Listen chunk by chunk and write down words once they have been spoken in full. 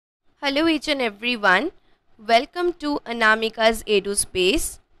Hello each and everyone, welcome to ANAMIKA'S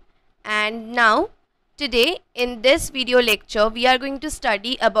EDUSPACE. And now today in this video lecture we are going to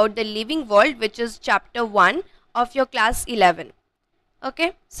study about the living world, which is chapter 1 of your class 11.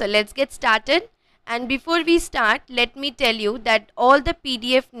 Okay, so let's get started. And before we start, let me tell you that all the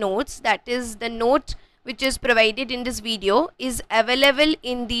PDF notes, that is the note which is provided in this video, is available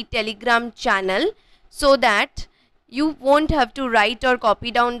in the Telegram channel, so that you won't have to write or copy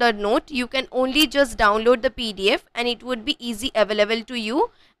down the note. You can only just download the PDF and it would be easy available to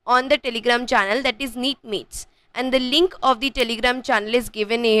you on the Telegram channel, that is NEET Meets. And the link of the Telegram channel is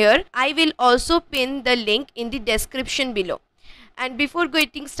given here. I will also pin the link in the description below. And before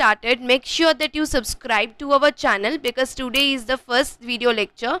getting started, make sure that you subscribe to our channel, because today is the first video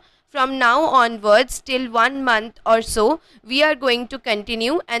lecture. From now onwards till 1 month or so we are going to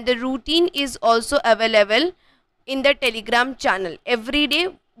continue, and the routine is also available in the Telegram channel. Every day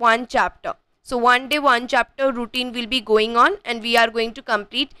one chapter. So one day one chapter routine will be going on, and we are going to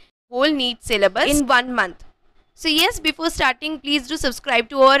complete whole NEET syllabus in 1 month. So yes, before starting, please do subscribe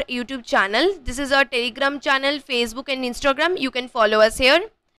to our YouTube channel. This is our Telegram channel, Facebook and Instagram. You can follow us here.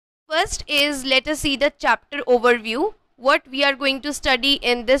 First is, let us see the chapter overview. What we are going to study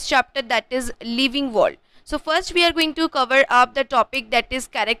in this chapter, that is living world. So first we are going to cover up the topic that is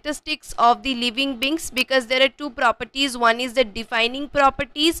characteristics of the living beings, because there are two properties. One is the defining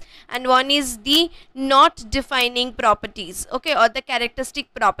properties and one is the not defining properties, okay, or the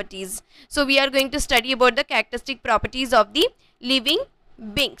characteristic properties. So we are going to study about the characteristic properties of the living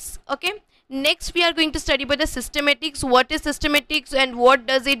beings, okay. Next we are going to study about the systematics. What is systematics and what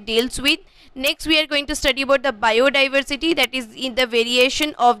does it deals with? Next we are going to study about the biodiversity, that is in the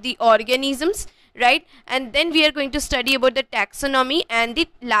variation of the organisms, right? And then we are going to study about the taxonomy, and the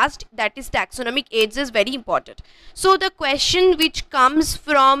last, that is taxonomic aids, is very important. So the question which comes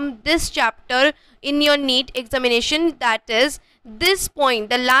from this chapter in your NEET examination, that is this point,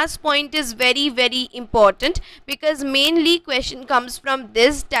 the last point, is very important, because mainly question comes from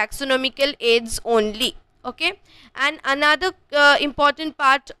this taxonomical aids only, okay. And another important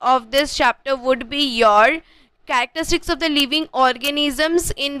part of this chapter would be your characteristics of the living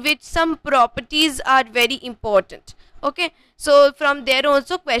organisms, in which some properties are very important, okay. So from there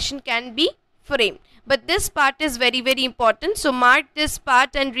also question can be framed, but this part is very important. So mark this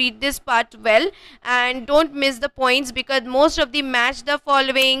part and read this part well, and don't miss the points, because most of the match the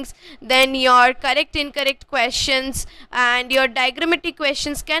followings, then your correct incorrect questions and your diagrammatic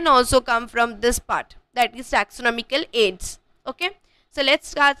questions can also come from this part, that is taxonomical aids, okay. So let's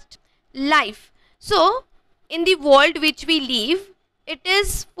start. Life. So in the world which we live, it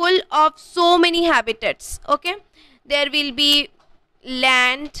is full of so many habitats, okay. There will be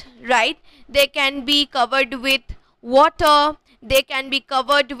land, right? They can be covered with water, they can be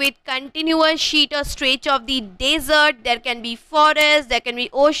covered with continuous sheet or stretch of the desert, there can be forests, there can be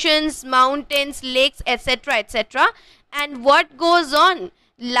oceans, mountains, lakes, etc, etc. And what goes on?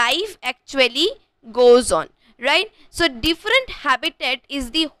 Life actually goes on, right? So different habitat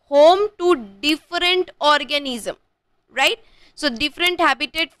is the home to different organism, right? So different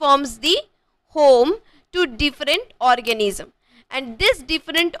habitat forms the home to different organism, and this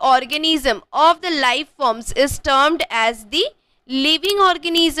different organism of the life forms is termed as the living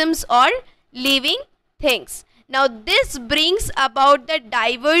organisms or living things. Now this brings about the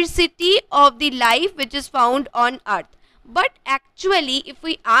diversity of the life which is found on earth. But actually, if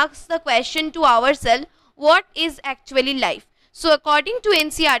we ask the question to ourselves, what is actually life? So according to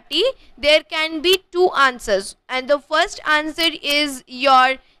NCERT, there can be two answers, and the first answer is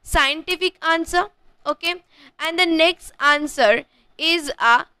your scientific answer, okay, and the next answer is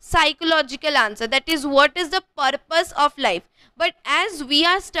a psychological answer, that is what is the purpose of life. But as we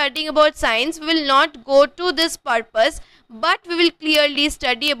are studying about science, we will not go to this purpose, but we will clearly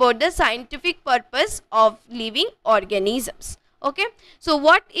study about the scientific purpose of living organisms, okay. So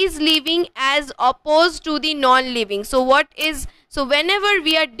what is living as opposed to the non-living? So what is, so whenever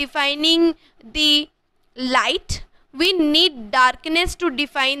we are defining the light, we need darkness to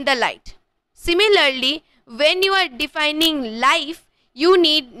define the light. Similarly, when you are defining life, you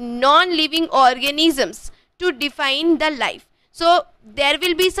need non-living organisms to define the life. So there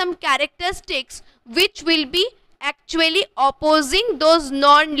will be some characteristics which will be actually opposing those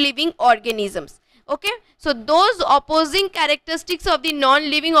non-living organisms, okay. So those opposing characteristics of the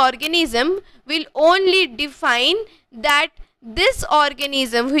non-living organism will only define that this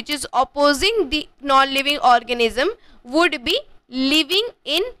organism which is opposing the non-living organism would be living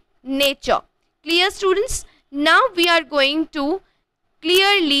in nature. Clear, students? Now we are going to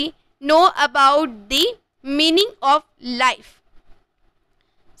clearly know about the meaning of life.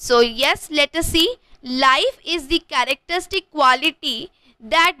 So yes, let us see. Life is the characteristic quality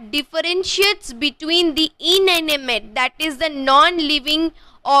that differentiates between the inanimate, that is the non-living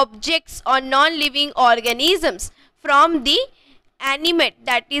objects or non-living organisms, from the animate,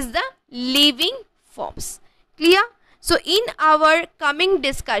 that is the living forms. Clear? So in our coming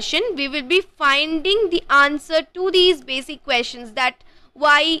discussion, we will be finding the answer to these basic questions, that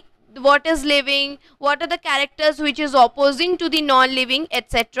why, what is living, what are the characters which is opposing to the non-living,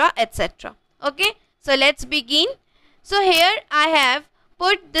 etc, etc. Okay, so let's begin. So here I have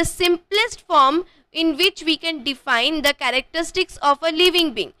put the simplest form in which we can define the characteristics of a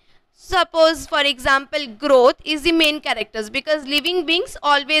living being. Suppose, for example, growth is the main characters, because living beings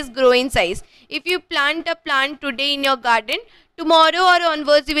always grow in size. If you plant a plant today in your garden, tomorrow or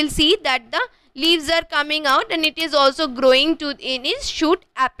onwards you will see that the leaves are coming out and it is also growing to in its shoot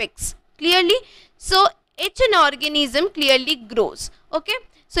apex. Clearly, so each an organism clearly grows. Okay,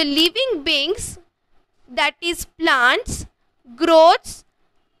 so living beings, that is plants, grows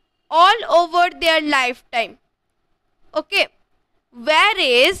all over their lifetime. Okay,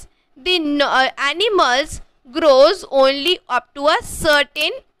 whereas the animals grows only up to a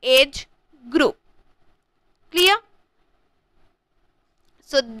certain age group. Clear?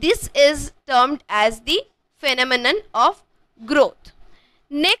 So this is termed as the phenomenon of growth.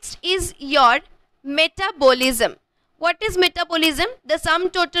 Next is your metabolism. What is metabolism? The sum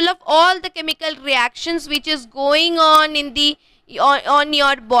total of all the chemical reactions which is going on in the on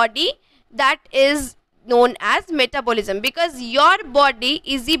your body, that is known as metabolism, because your body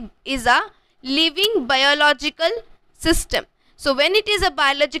is a living biological system. So when it is a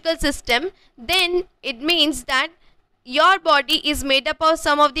biological system, then it means that your body is made up of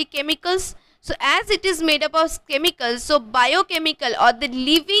some of the chemicals. So as it is made up of chemicals, so biochemical or the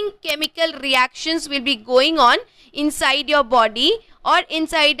living chemical reactions will be going on inside your body or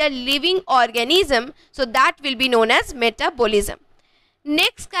inside a living organism. So that will be known as metabolism.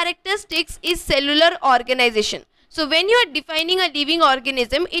 Next characteristics is cellular organization. So when you are defining a living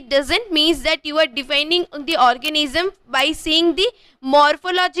organism, it doesn't mean that you are defining the organism by seeing the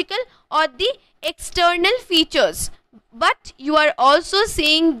morphological or the external features, but you are also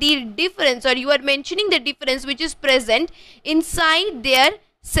seeing the difference, or you are mentioning the difference which is present inside their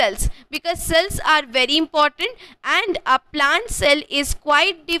cells, because cells are very important and a plant cell is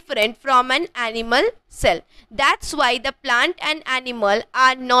quite different from an animal cell. That's why the plant and animal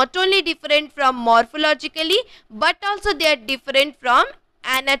are not only different from morphologically, but also they are different from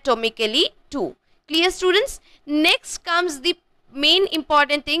anatomically too. Clear, students? Next comes the main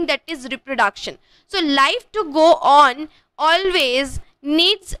important thing, that is reproduction. So life to go on always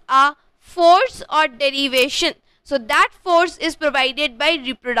needs a force or derivation. So that force is provided by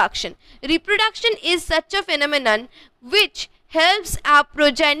reproduction. Reproduction is such a phenomenon which helps our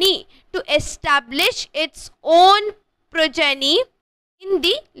progeny to establish its own progeny in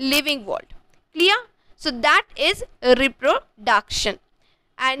the living world. Clear? So that is reproduction.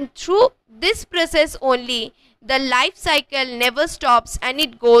 And through this process only, the life cycle never stops and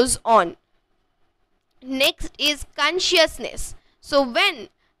it goes on. Next is consciousness. So when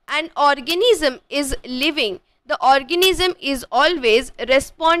an organism is living, the organism is always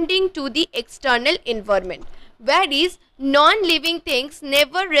responding to the external environment, whereas non-living things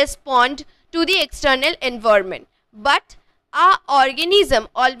never respond to the external environment, but our organism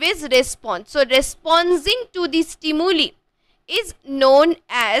always responds. So responding to the stimuli is known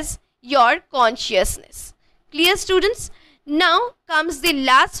as your consciousness. Clear, students? Now comes the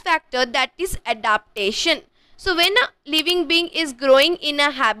last factor, that is adaptation. So when a living being is growing in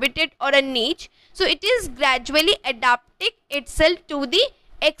a habitat or a niche, so it is gradually adapting itself to the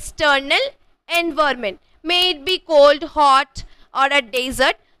external environment. May it be cold, hot or a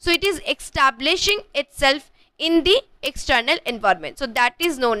desert. So it is establishing itself in the external environment. So that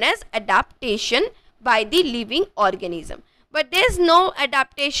is known as adaptation by the living organism. But there is no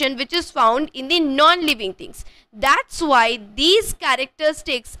adaptation which is found in the non-living things. That's why these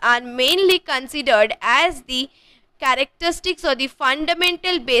characteristics are mainly considered as the characteristics or the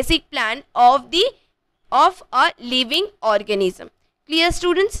fundamental basic plan of a living organism. Clear,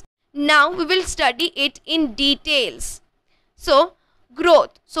 students? Now we will study it in details. So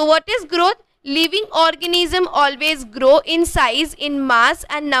growth. So what is growth? Living organism always grow in size, in mass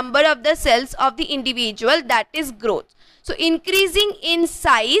and number of the cells of the individual, that is growth. So increasing in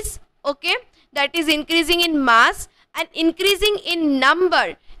size, okay, that is increasing in mass and increasing in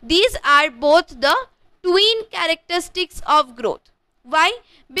number. These are both the twin characteristics of growth. Why?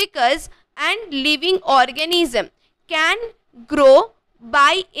 Because an living organism can grow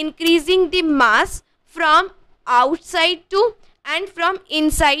by increasing the mass from outside to and from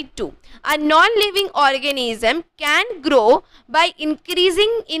inside too. A non-living organism can grow by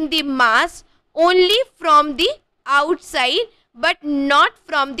increasing in the mass only from the outside but not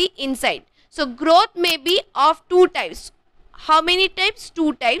from the inside. So growth may be of two types. How many types?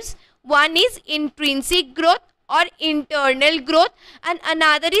 Two types. One is intrinsic growth or internal growth, and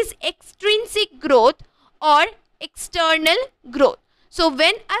another is extrinsic growth or external growth. So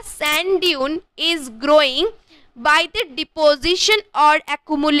when a sand dune is growing by the deposition or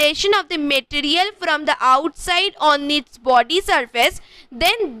accumulation of the material from the outside on its body surface,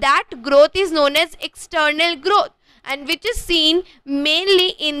 then that growth is known as external growth, and which is seen mainly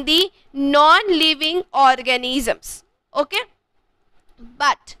in the non-living organisms. Okay,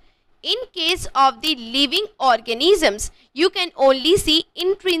 but in case of the living organisms, you can only see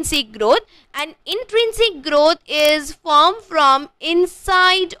intrinsic growth, and intrinsic growth is formed from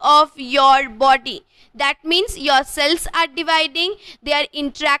inside of your body. That means your cells are dividing, they are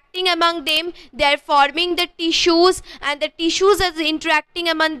interacting among them, they are forming the tissues, and the tissues are interacting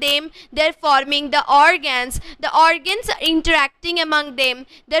among them, they are forming the organs are interacting among them,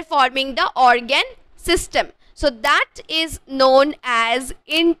 they are forming the organ system. So that is known as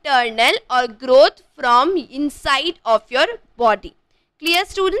internal or growth from inside of your body. Clear,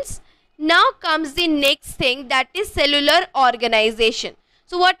 students? Now comes the next thing, that is cellular organization.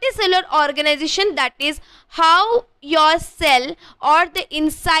 So what is cellular organization? That is how your cell or the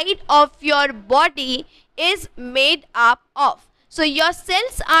inside of your body is made up of. So your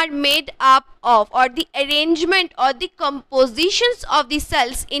cells are made up of, or the arrangement or the compositions of the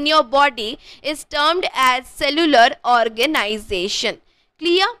cells in your body is termed as cellular organization.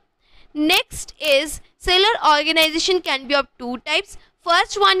 Clear? Next is cellular organization can be of two types.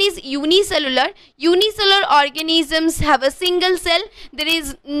 First one is unicellular. Unicellular organisms have a single cell. There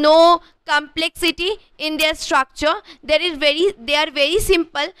is no complexity in their structure. They are very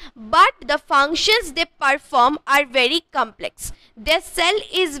simple, but the functions they perform are very complex. Their cell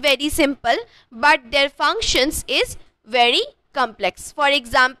is very simple, but their functions is very complex. For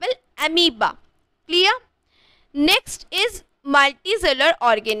example, amoeba. Clear? Next is multicellular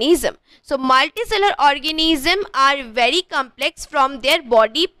organism. So multicellular organism are very complex from their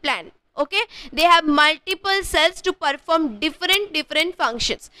body plan. Okay, they have multiple cells to perform different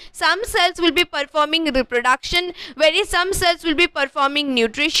functions. Some cells will be performing reproduction, whereas some cells will be performing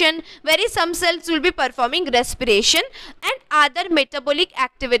nutrition, whereas some cells will be performing respiration and other metabolic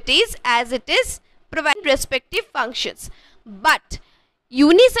activities as it is providing respective functions. But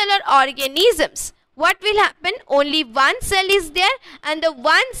unicellular organisms, what will happen? Only one cell is there, and the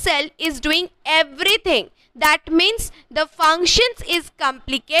one cell is doing everything. That means the functions is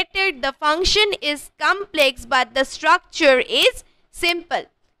complicated, the function is complex, but the structure is simple.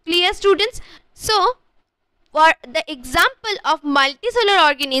 Clear, students? So for the example of multicellular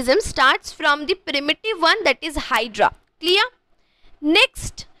organism starts from the primitive one, that is Hydra. Clear?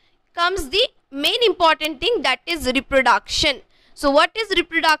 Next comes the main important thing, that is reproduction. So what is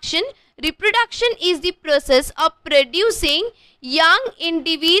reproduction? Reproduction is the process of producing young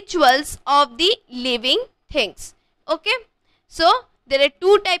individuals of the living things. Okay, so there are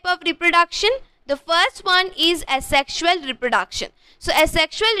two types of reproduction. The first one is asexual reproduction. So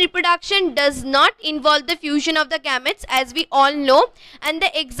asexual reproduction does not involve the fusion of the gametes, as we all know, and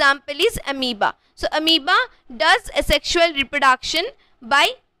the example is amoeba. So amoeba does asexual reproduction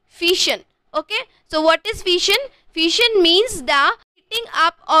by fission. Okay, so what is fission? Fission means the splitting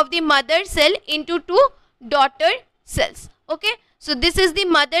up of the mother cell into two daughter cells. Okay, so this is the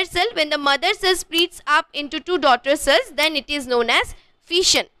mother cell. When the mother cell splits up into two daughter cells, then it is known as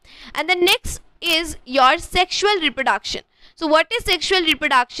fission. And the next is your sexual reproduction. So what is sexual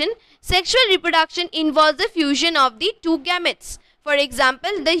reproduction? Sexual reproduction involves the fusion of the two gametes. For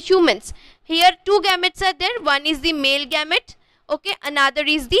example, the humans. Here two gametes are there. One is the male gamete. Okay, another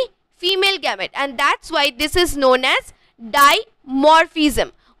is the female gamete. And that's why this is known as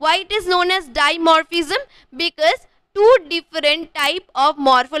dimorphism. Why it is known as dimorphism? Because two different type of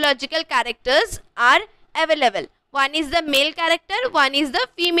morphological characters are available. One is the male character, one is the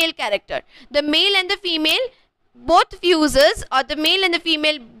female character. The male and the female both fuses, or the male and the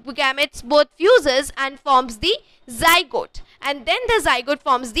female gametes both fuses and forms the zygote, and then the zygote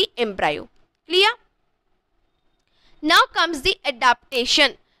forms the embryo. Clear? Now comes the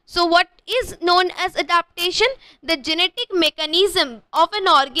adaptation. So what is known as adaptation? The genetic mechanism of an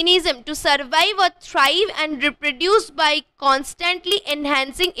organism to survive or thrive and reproduce by constantly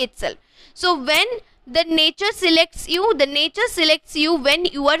enhancing itself. So when the nature selects you when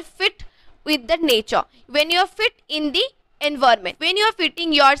you are fit with the nature, when you are fit in the environment. When you are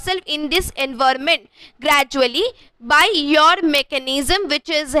fitting yourself in this environment gradually by your mechanism which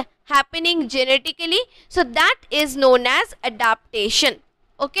is happening genetically, so that is known as adaptation.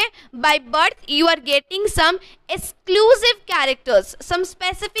 Okay, by birth you are getting some exclusive characters, some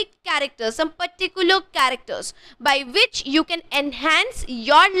specific characters, some particular characters by which you can enhance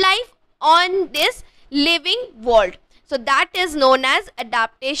your life on this living world. So that is known as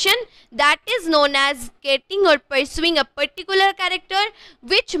adaptation. That is known as getting or pursuing a particular character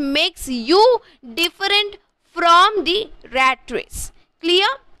which makes you different from the rat race. Clear?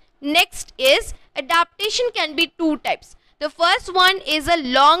 Next is adaptation can be two types. The first one is a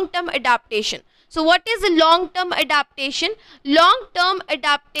long-term adaptation. So what is a long-term adaptation? Long-term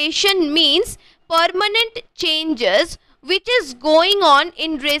adaptation means permanent changes which is going on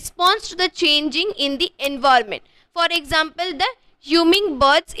in response to the changing in the environment. For example, the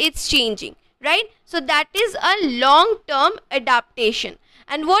hummingbirds is changing, right? So that is a long-term adaptation.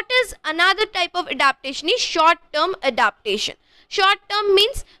 And what is another type of adaptation is short-term adaptation. Short-term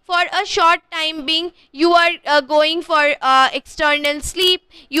means for a short time being you are going for external sleep,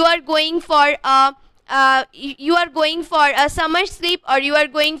 you are going for a summer sleep, or you are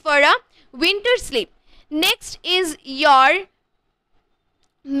going for a winter sleep. Next is your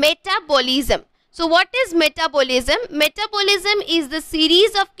metabolism. So what is metabolism? Metabolism is the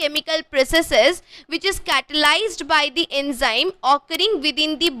series of chemical processes which is catalyzed by the enzyme occurring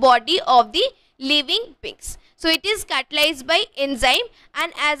within the body of the living beings. So it is catalyzed by enzyme,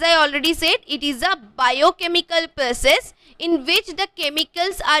 and as I already said, it is a biochemical process in which the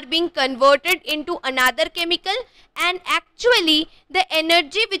chemicals are being converted into another chemical, and actually the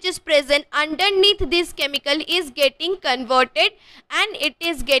energy which is present underneath this chemical is getting converted and it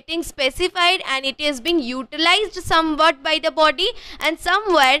is getting specified and it is being utilized somewhat by the body, and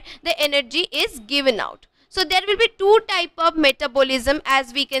somewhere the energy is given out. So there will be two types of metabolism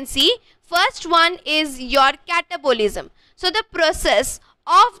as we can see. First one is your catabolism. So the process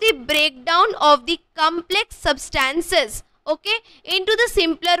of the breakdown of the complex substances, okay, into the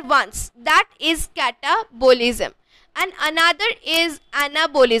simpler ones, that is catabolism. And another is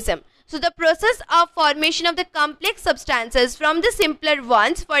anabolism. So the process of formation of the complex substances from the simpler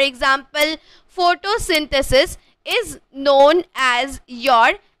ones, for example photosynthesis, is known as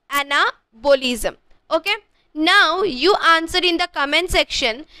your anabolism. Okay. Now you answer in the comment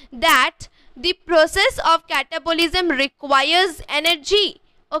section that the process of catabolism requires energy,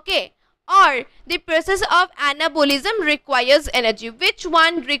 okay, or the process of anabolism requires energy. Which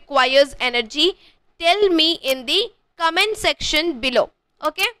one requires energy? Tell me in the comment section below.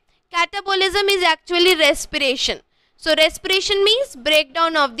 Okay. Catabolism is actually respiration. So respiration means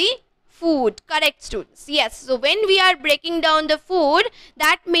breakdown of the food. Correct, students? Yes. So when we are breaking down the food,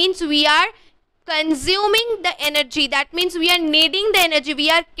 that means we are consuming the energy, that means we are needing the energy, we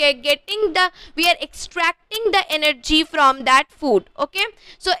are extracting the energy from that food. Okay,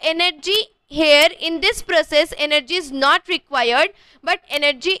 so energy here in this process, energy is not required, but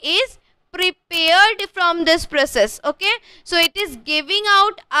energy is prepared from this process. Okay, so it is giving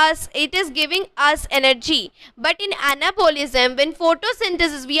us energy. But in anabolism, when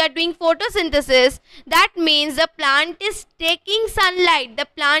photosynthesis, we are doing photosynthesis, that means the plant is taking sunlight, the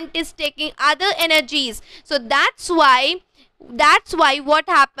plant is taking other energies. So that's why what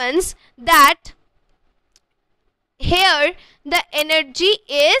happens, that here the energy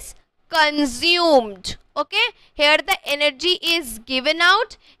is consumed. Okay, here the energy is given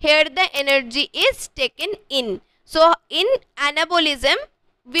out, here the energy is taken in. So in anabolism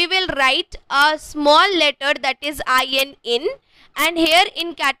we will write a small letter, that is in, and here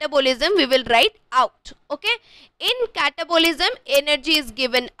in catabolism we will write out. Okay, in catabolism energy is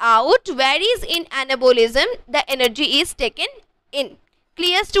given out, whereas in anabolism the energy is taken in.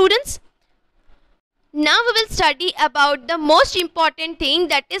 Clear, students? Now we will study about the most important thing,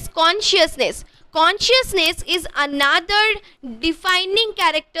 that is consciousness. Consciousness is another defining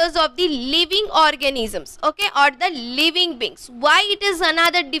characters of the living organisms, okay, or the living beings. Why it is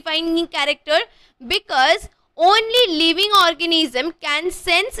another defining character? Because only living organism can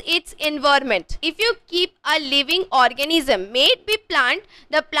sense its environment. If you keep a living organism, may it be plant,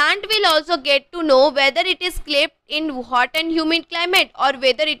 the plant will also get to know whether it is kept in hot and humid climate or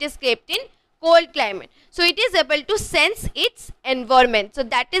whether it is kept in cold climate. So it is able to sense its environment. So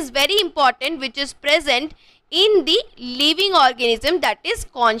that is very important, which is present in the living organism, that is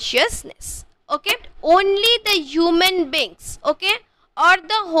consciousness. Okay, only the human beings, okay, or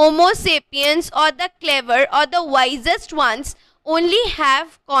the Homo sapiens or the clever or the wisest ones only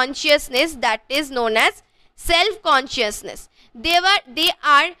have consciousness, that is known as self-consciousness. They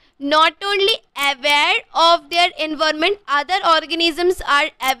are not only aware of their environment, other organisms are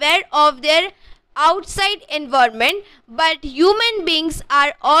aware of their outside environment, but human beings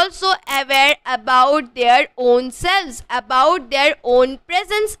are also aware about their own selves, about their own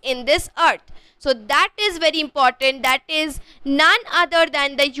presence in this earth. So that is very important. That is, none other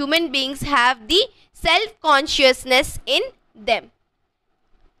than the human beings have the self-consciousness in them.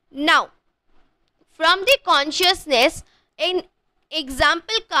 Now, from the consciousness, an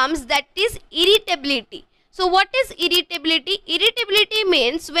example comes, that is irritability. So what is irritability? Irritability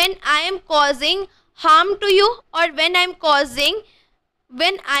means when I am causing harm to you, or when I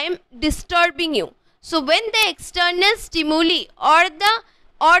am disturbing you. So when the external stimuli or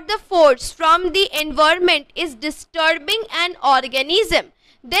the force from the environment is disturbing an organism,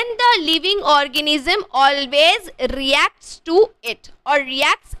 then the living organism always reacts to it or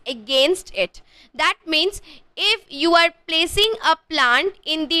reacts against it. That means if you are placing a plant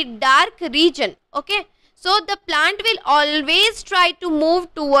in the dark region, okay, so the plant will always try to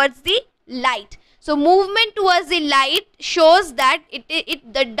move towards the light. So movement towards the light shows that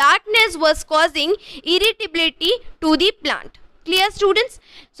the darkness was causing irritability to the plant. Clear, students?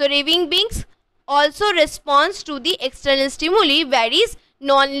 So living beings also respond to the external stimuli, whereas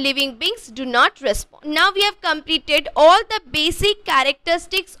non-living beings do not respond. Now we have completed all the basic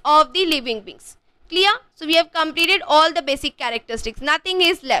characteristics of the living beings. Clear? So we have completed all the basic characteristics. Nothing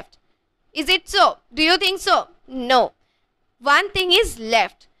is left. Is it so? Do you think so? No. One thing is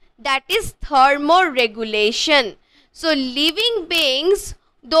left. That is thermoregulation. So living beings,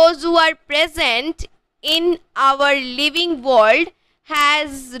 those who are present in our living world,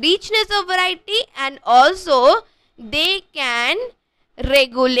 has richness of variety, and also they can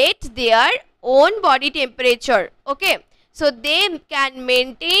regulate their own body temperature. Okay. So they can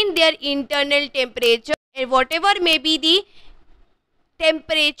maintain their internal temperature, whatever may be the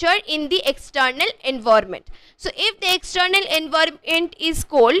temperature in the external environment. So if the external environment is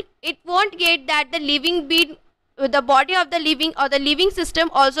cold, it won't get that the living being, the body of the living or the living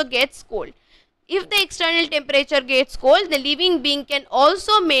system also gets cold. If the external temperature gets cold, the living being can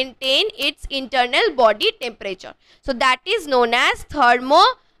also maintain its internal body temperature. So that is known as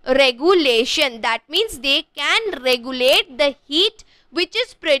thermoregulation. That means they can regulate the heat which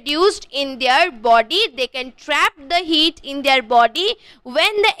is produced in their body. They can trap the heat in their body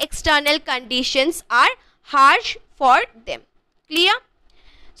when the external conditions are harsh for them. Clear?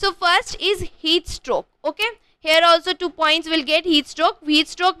 So first is heat stroke. Okay. Here also 2 points will get heat stroke. Heat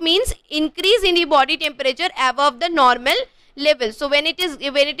stroke means increase in the body temperature above the normal level. So when it is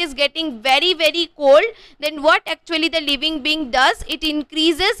getting very cold, then what actually the living being does, it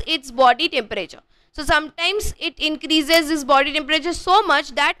increases its body temperature. So sometimes it increases its body temperature so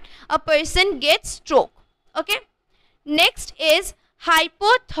much that a person gets stroke. Okay. Next is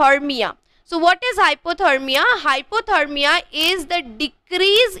hypothermia. So what is hypothermia? Hypothermia is the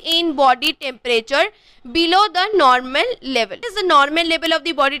decrease in body temperature below the normal level. What is the normal level of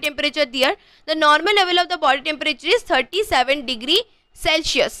the body temperature there? The normal level of the body temperature is 37 degree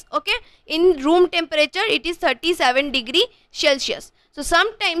Celsius. Okay. In room temperature, it is 37 degree Celsius. So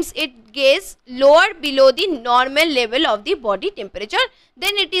sometimes it gets lower below the normal level of the body temperature.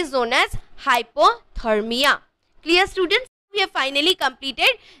 Then it is known as hypothermia. Clear, students? We have finally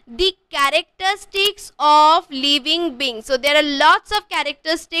completed the characteristics of living beings. So there are lots of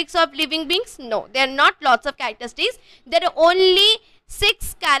characteristics of living beings. No, there are not lots of characteristics. There are only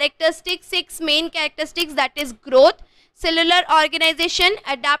 6 characteristics, 6 main characteristics, that is growth, cellular organization,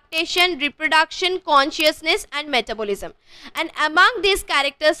 adaptation, reproduction, consciousness and metabolism. And among these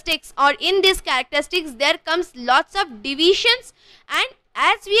characteristics, or in these characteristics, there comes lots of divisions, and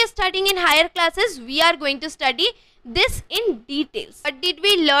as we are studying in higher classes, we are going to study this in details. What did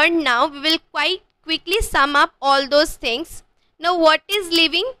we learn now? We will quite quickly sum up all those things. Now what is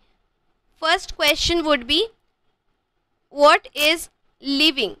living? First question would be, what is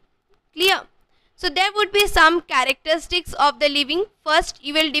living? Clear? So there would be some characteristics of the living. First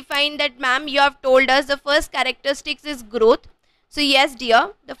you will define that, ma'am, you have told us the first characteristics is growth. So yes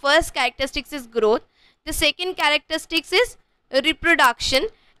dear, the first characteristics is growth. The second characteristics is reproduction.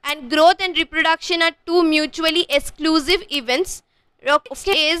 And growth and reproduction are 2 mutually exclusive events.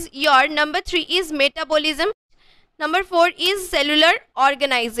 Okay. Is your number 3 is metabolism. Number 4 is cellular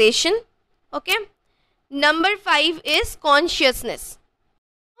organization. Okay. Number 5 is consciousness.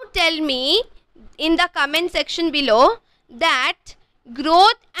 Now tell me in the comment section below that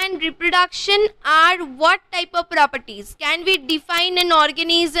growth and reproduction are what type of properties? Can we define an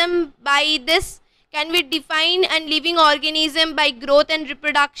organism by this? Can we define a living organism by growth and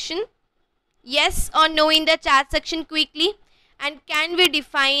reproduction? Yes or no in the chat section quickly. and can we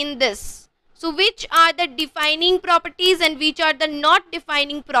define this? So which are the defining properties and which are the not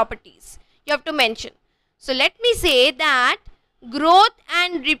defining properties? You have to mention. So let me say that growth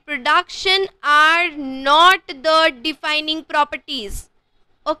and reproduction are not the defining properties.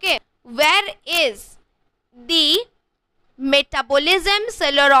 Okay, where is the metabolism,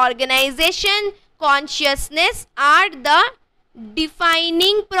 cellular organization, consciousness are the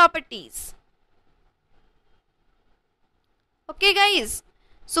defining properties. Okay guys,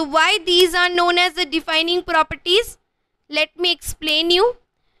 so why these are known as the defining properties? Let me explain you.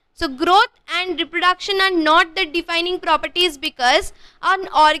 So growth and reproduction are not the defining properties because an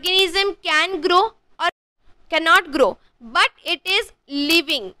organism can grow or cannot grow, but it is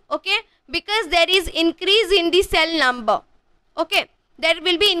living, okay, because there is increase in the cell number, okay, there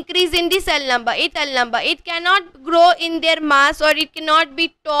will be increase in the cell number. It cannot grow in their mass, or it cannot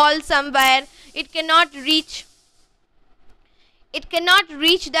be tall somewhere, it cannot reach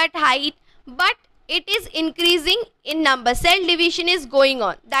that height, but it is increasing in number. Cell division is going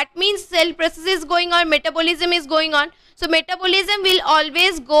on. That means cell process is going on, metabolism is going on. So metabolism will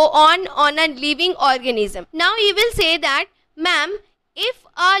always go on a living organism. Now you will say that, ma'am, if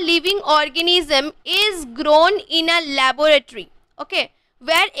a living organism is grown in a laboratory, okay,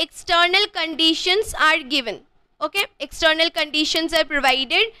 where external conditions are given, okay, external conditions are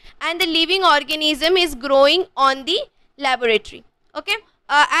provided and the living organism is growing on the laboratory, okay,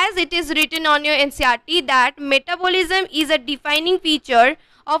 as it is written on your NCERT that metabolism is a defining feature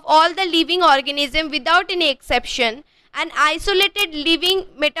of all the living organism without any exception. An isolated living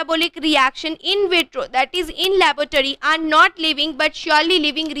metabolic reaction in vitro, that is in laboratory, are not living but surely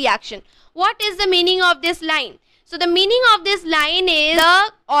living reaction. What is the meaning of this line? So the meaning of this line is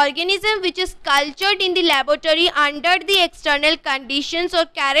the organism which is cultured in the laboratory under the external conditions or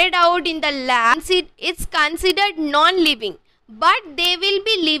carried out in the lab, it's considered non-living, but they will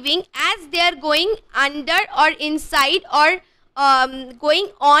be living as they are going under or inside or going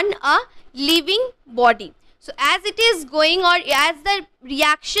on a living body. So as it is going, or as the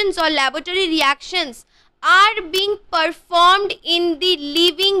reactions or laboratory reactions are being performed in the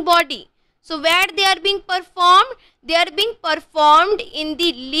living body. So where they are being performed? They are being performed in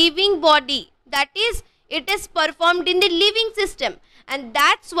the living body. That is, it is performed in the living system. And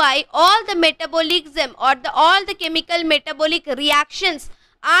that's why all the metabolism or all the chemical metabolic reactions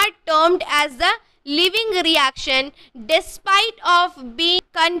are termed as the living reaction, despite of being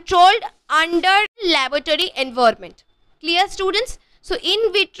controlled under laboratory environment. Clear, students? So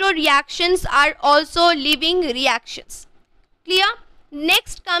in vitro reactions are also living reactions. Clear?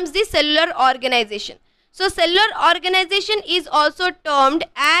 Next comes the cellular organization. So cellular organization is also termed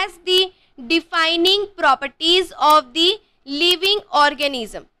as the defining properties of the living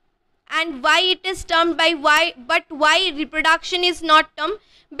organism. And why it is termed by why reproduction is not termed?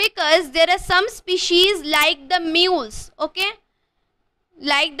 Because there are some species like the mules, okay,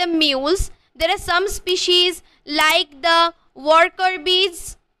 like the mules. There are some species like the worker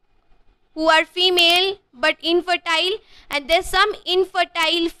bees who are female but infertile, and there are some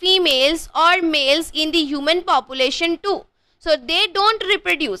infertile females or males in the human population too. So they don't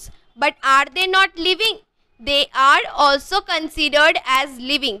reproduce, but are they not living? They are also considered as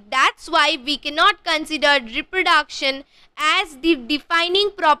living. That's why we cannot consider reproduction as the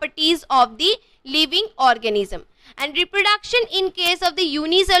defining properties of the living organism. And reproduction in case of the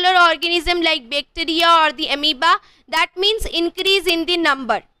unicellular organism like bacteria or the amoeba, that means increase in the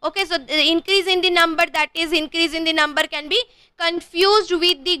number. Okay, so the increase in the number, that is increase in the number, can be confused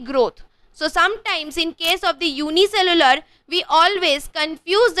with the growth. So sometimes in case of the unicellular, we always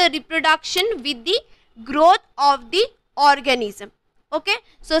confuse the reproduction with the growth of the organism. Okay,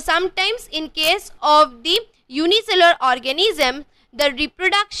 so sometimes in case of the unicellular organism, the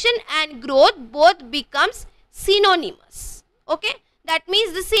reproduction and growth both becomes synonymous. Okay, that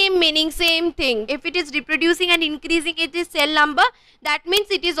means the same meaning, same thing. If it is reproducing and increasing its cell number, that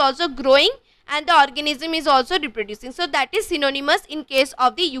means it is also growing and the organism is also reproducing. So that is synonymous in case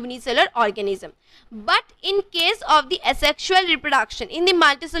of the unicellular organism. But in case of the asexual reproduction in the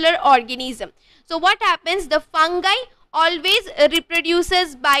multicellular organism, so what happens? The fungi always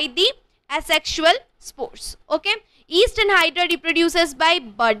reproduces by the asexual spores. Okay, yeast and hydra reproduces by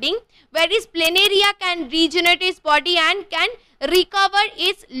budding, whereas planaria can regenerate its body and can recover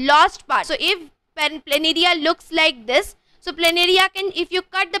its lost part. So if planaria looks like this, so planaria can, if you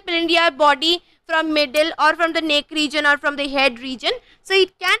cut the planaria body from middle or from the neck region or from the head region, so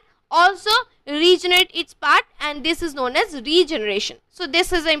it can also regenerate its part, and this is known as regeneration. So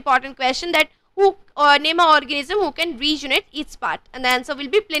this is an important question, that who name an organism who can regenerate its part, and the answer will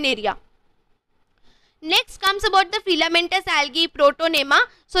be planaria. Next comes about the filamentous algae, protonema.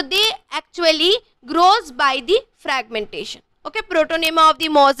 So they actually grows by the fragmentation. Okay, protonema of the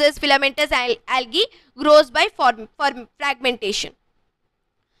mosses, filamentous algae grows by fragmentation.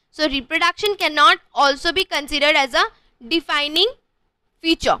 So reproduction cannot also be considered as a defining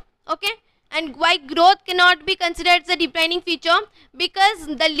feature. Okay, and why growth cannot be considered as a defining feature? Because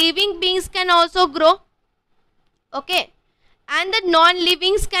the living beings can also grow. Okay, and the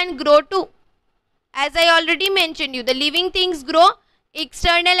non-livings can grow too. As I already mentioned you, the living things grow,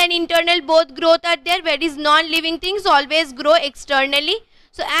 external and internal both growth are there, whereas non-living things always grow externally.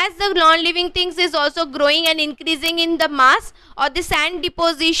 So as the non-living things is also growing and increasing in the mass, or the sand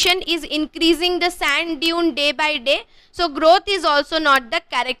deposition is increasing the sand dune day by day, so growth is also not the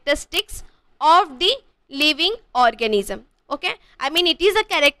characteristics of the living organism. Okay, I mean it is a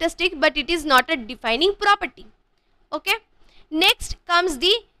characteristic but it is not a defining property. Okay, next comes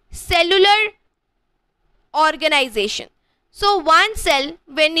the cellular organization. So one cell,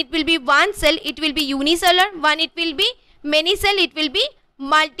 when it will be one cell, it will be unicellular, one it will be many cell, it will be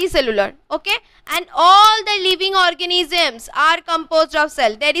multicellular. Okay, and all the living organisms are composed of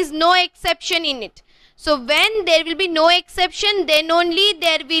cell. There is no exception in it. So when there will be no exception, then only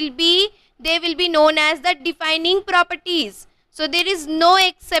they will be known as the defining properties. So there is no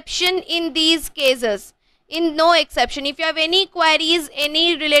exception in these cases. In no exception. If you have any queries,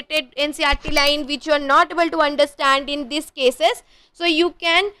 any related NCERT line which you are not able to understand in these cases, so you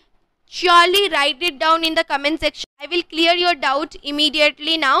can surely write it down in the comment section. I will clear your doubt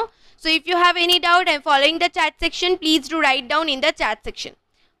immediately now. So if you have any doubt and following the chat section, please do write down in the chat section.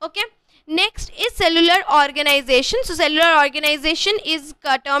 Okay. Next is cellular organization. So cellular organization is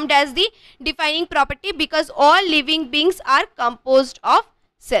termed as the defining property because all living beings are composed of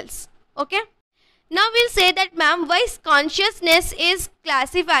cells. Okay. Now we'll say that ma'am, why consciousness is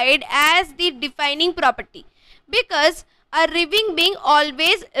classified as the defining property? Because a living being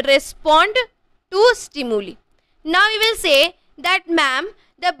always respond to stimuli. Now we will say that ma'am,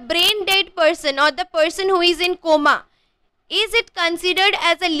 the brain dead person or the person who is in coma, is it considered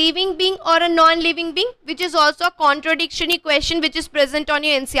as a living being or a non-living being? Which is also a contradictory question which is present on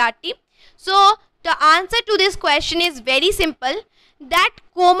your NCERT. So the answer to this question is very simple. That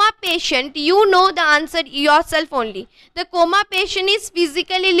coma patient, you know the answer yourself only. The coma patient is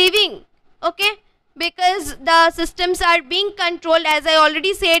physically living. Okay, because the systems are being controlled, as I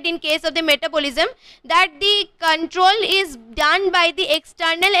already said in case of the metabolism, that the control is done by the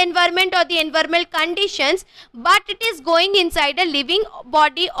external environment or the environmental conditions, but it is going inside a living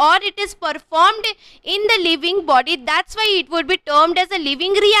body or it is performed in the living body. That's why it would be termed as a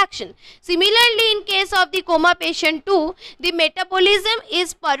living reaction. Similarly, in case of the coma patient too, the metabolism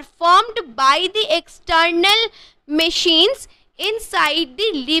is performed by the external machines inside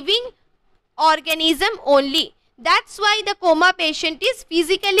the living organism only. That's why the coma patient is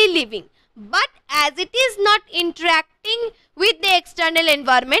physically living. But as it is not interacting with the external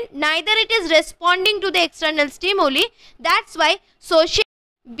environment, neither it is responding to the external stimuli. That's why socially,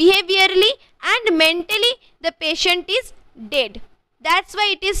 behaviorally and mentally the patient is dead. That's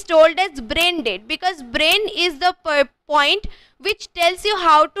why it is told as brain dead, because brain is the point which tells you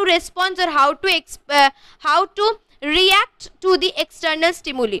how to respond or how to react to the external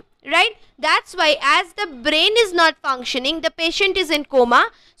stimuli, right? That's why as the brain is not functioning, the patient is in coma,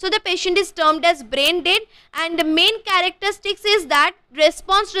 so the patient is termed as brain dead, and the main characteristics is that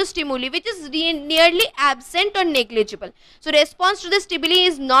response to stimuli, which is nearly absent or negligible. So response to the stimuli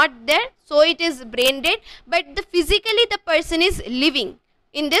is not there, so it is brain dead, but physically the person is living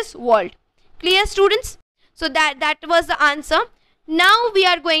in this world. Clear, students? So that was the answer. Now we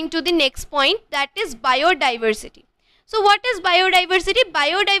are going to the next point, that is biodiversity. So what is biodiversity?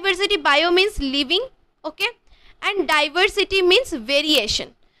 Biodiversity, bio means living, okay, and diversity means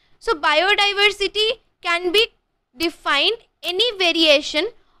variation. So biodiversity can be defined any variation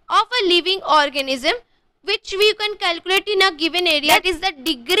of a living organism which we can calculate in a given area, that is the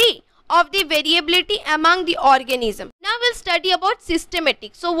degree of the variability among the organism. Now we'll study about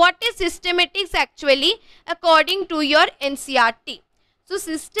systematics. So what is systematics actually according to your NCERT? So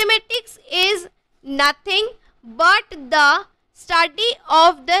systematics is nothing but the study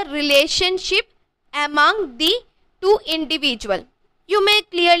of the relationship among the two individuals. You may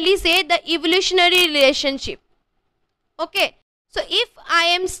clearly say the evolutionary relationship. Okay. So if I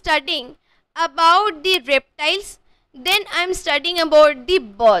am studying about the reptiles, then I am studying about the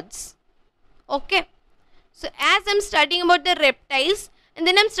birds. Okay. So as I am studying about the reptiles, and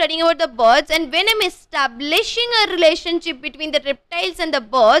then I am studying about the birds, and when I am establishing a relationship between the reptiles and the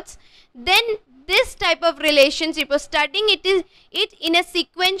birds, then this type of relationship or studying it in a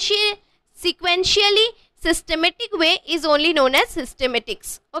sequential Sequentially systematic way is only known as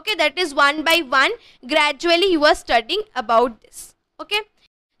systematics. Okay, that is one by one gradually you are studying about this. Okay,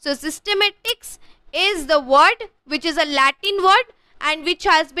 so systematics is the word which is a Latin word and which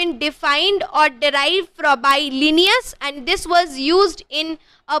has been defined or derived from by Linnaeus, and this was used in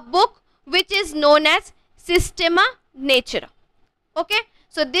a book which is known as Systema Naturae. Okay,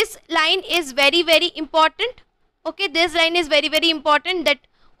 so this line is very important. Okay, this line is very important, that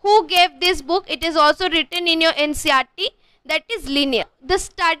who gave this book, it is also written in your NCERT, that is Linnaeus. The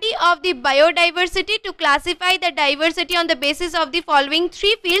study of the biodiversity to classify the diversity on the basis of the following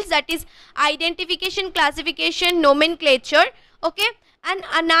three fields, that is identification, classification, nomenclature. Okay, and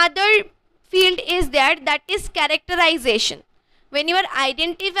another field is there, that is characterization. When you are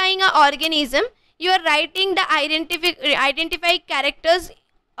identifying an organism, you are writing the identify characters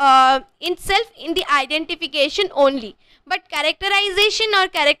itself in the identification only. But characterization or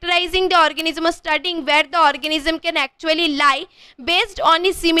characterizing the organism or studying where the organism can actually lie based on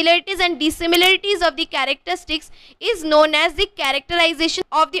the similarities and dissimilarities of the characteristics is known as the characterization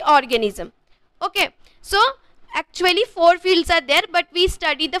of the organism. Okay, so actually 4 fields are there, but we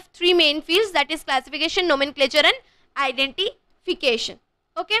study the 3 main fields, that is classification, nomenclature and identification.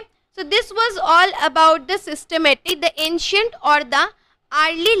 Okay, so this was all about the systematic, the ancient or the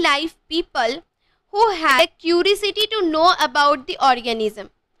early life people who had a curiosity to know about the organism.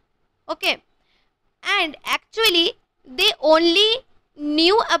 Okay, and actually they only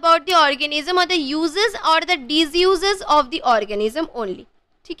knew about the organism or the uses or the disuses of the organism only.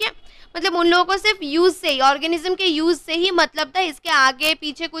 ठीक है, मतलब उन लोगों को सिर्फ use से ही, organism के use से ही मतलब था, इसके आगे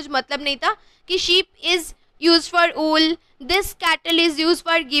पीछे कुछ मतलब नहीं था कि sheep is use for wool, this cattle is used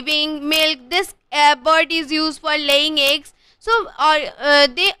for giving milk, this bird is used for laying eggs. So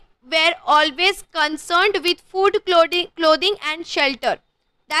they were always concerned with food, clothing and shelter.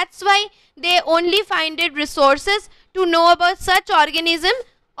 That's why they only finded resources to know about such organism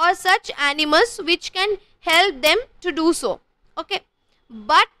or such animals which can help them to do so. Okay,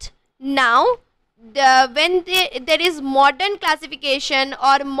 but now when there is modern classification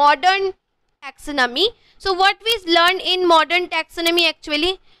or modern taxonomy, so what we learn in modern taxonomy,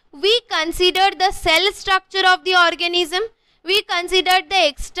 actually we consider the cell structure of the organism, we consider the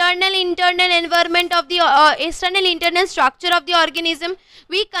external internal environment of the external internal structure of the organism,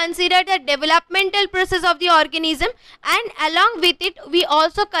 we consider the developmental process of the organism, and along with it we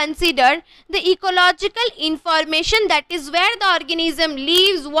also consider the ecological information, that is where the organism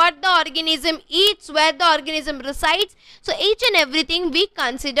lives, what the organism eats, where the organism resides. So each and everything we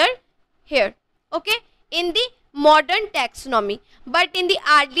consider here, okay, in the modern taxonomy. But in the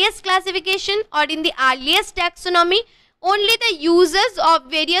earliest classification or in the earliest taxonomy, only the uses of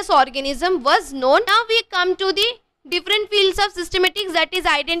various organisms was known. Now we come to the different fields of systematics, that is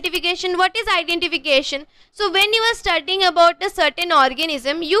identification. What is identification? So when you are studying about a certain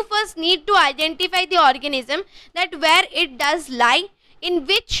organism, you first need to identify the organism, that where it does lie, in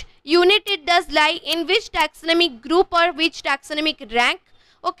which unit it does lie, in which taxonomic group or which taxonomic rank.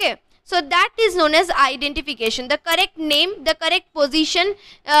 Okay, so that is known as identification. The correct name, the correct position,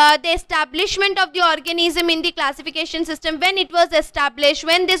 the establishment of the organism in the classification system, when it was established,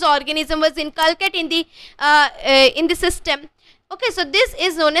 when this organism was inculcated in the system. Okay, so this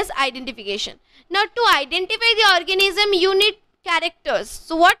is known as identification. Now to identify the organism, you need characters.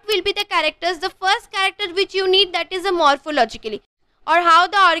 So what will be the characters? The first character which you need, that is a morphologically, or how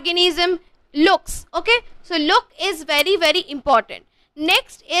the organism looks. Okay, so look is very important.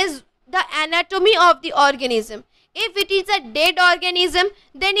 Next is the anatomy of the organism. If it is a dead organism,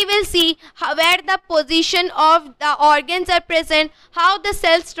 then you will see where the position of the organs are present, how the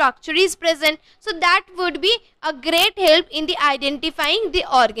cell structure is present. So that would be a great help in the identifying the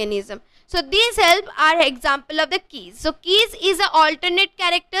organism. So these help are example of the keys. So keys is a alternate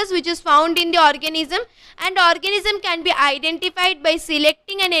characters which is found in the organism, and organism can be identified by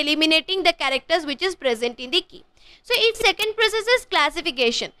selecting and eliminating the characters which is present in the key. So its second process is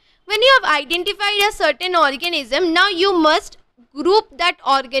classification. When you have identified a certain organism, now you must group that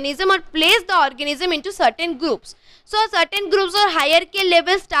organism or place the organism into certain groups. So certain groups or hierarchy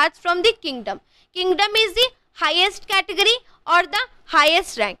level starts from the kingdom. Kingdom is the highest category or the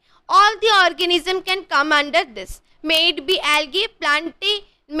highest rank. All the organism can come under this. May it be algae, plantae,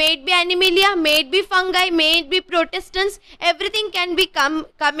 may it be animalia, may it be fungi, may it be protistans, everything can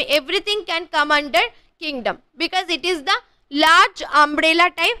come under kingdom, because it is the large umbrella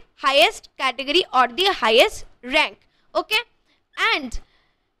type highest category or the highest rank. Okay, and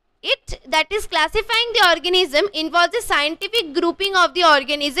it, that is classifying the organism, involves the scientific grouping of the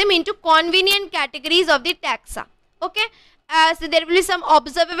organism into convenient categories of the taxa. Okay, so there will be some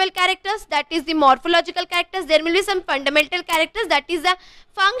observable characters, that is the morphological characters. There will be some fundamental characters, that is the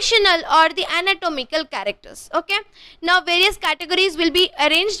functional or the anatomical characters. Okay. Now various categories will be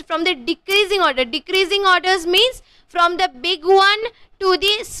arranged from the decreasing order. Decreasing orders means from the big one to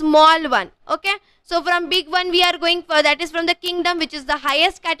the small one. Okay. So from big one we are going for, that is from the kingdom, which is the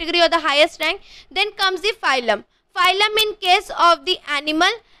highest category or the highest rank. Then comes the phylum. Phylum in case of the animal,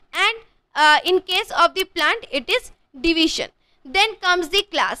 and in case of the plant it is division. Then comes the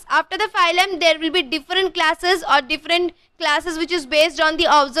class. After the phylum there will be different classes or different classes which is based on the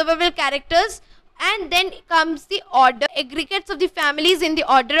observable characters. And then comes the order, aggregates of the families in the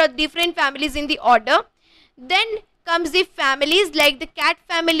order or different families in the order. Then comes the families like the cat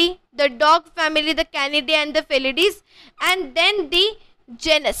family, the dog family, the Canidae and the Felidae, and then the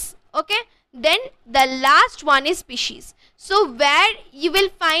genus. Okay. Then the last one is species. So where you will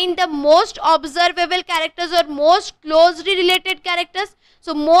find the most observable characters or most closely related characters.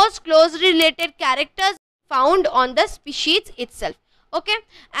 So most closely related characters found on the species itself. Okay.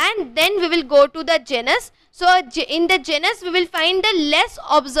 And then we will go to the genus. So in the genus we will find the less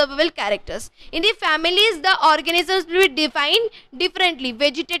observable characters. In the families the organisms will be defined differently,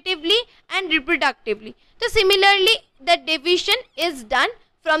 vegetatively and reproductively. So similarly the division is done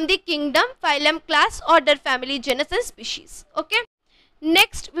from the kingdom, phylum, class, order, family, genus and species. Okay.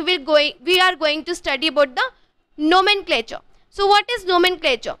 Next we are going to study about the nomenclature. So what is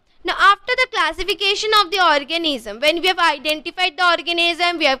nomenclature? Now after the classification of the organism, when we have identified the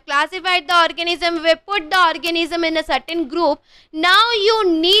organism, we have classified the organism, we have put the organism in a certain group, now you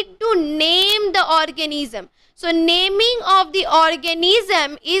need to name the organism. So naming of the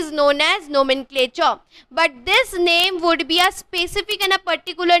organism is known as nomenclature. But this name would be a specific and a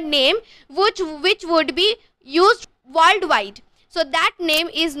particular name which would be used worldwide. So that name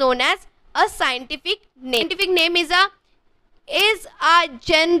is known as a scientific name. Scientific name is a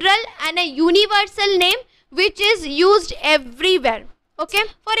general and a universal name which is used everywhere. Okay.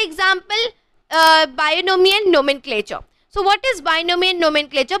 For example, binomial nomenclature. So what is binomial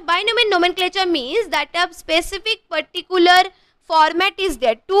nomenclature? Binomial nomenclature means that a specific particular format is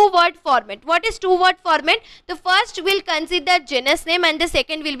there, two-word format. What is two-word format? The first will consider genus name and the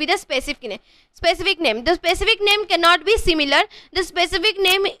second will be the specific name. The specific name cannot be similar. The specific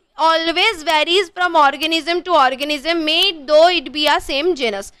name always varies from organism to organism, though it be a same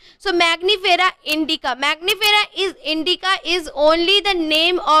genus. So Magnifera indica. Magnifera indica is only the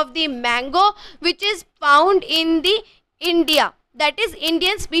name of the mango which is found in the India. That is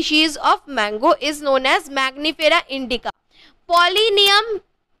Indian species of mango is known as Magnifera indica. Polynomial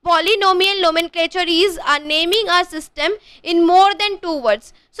nomenclature is naming a system in more than two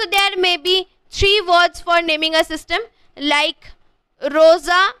words. So there may be three words for naming a system like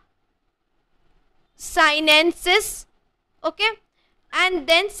Rosa sinensis, okay, and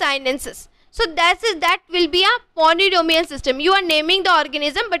then sinensis. So that will be a polynomial system. You are naming the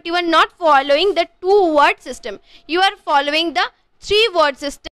organism but you are not following the two-word system. You are following the three-word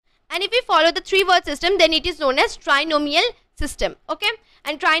system. And if we follow the three-word system, then it is known as trinomial system. Okay.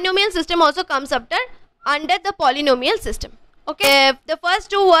 And trinomial system also comes under the polynomial system. Okay. The first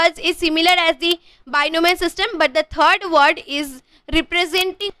two words is similar as the binomial system, but the third word is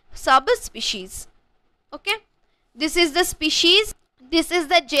representing subspecies. Okay. This is the species. This is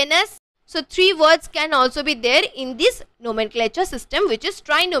the genus. So three words can also be there in this nomenclature system, which is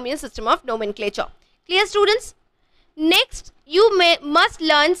trinomial system of nomenclature. Clear, students? Next, you must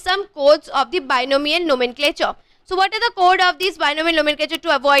learn some codes of the binomial nomenclature. So what are the code of this binomial nomenclature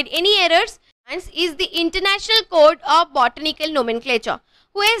to avoid any errors? Is the International Code of Botanical Nomenclature.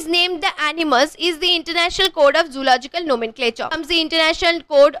 Who has named the animals is the International Code of Zoological Nomenclature. Comes the International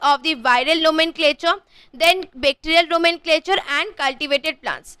Code of the Viral Nomenclature, then Bacterial Nomenclature and Cultivated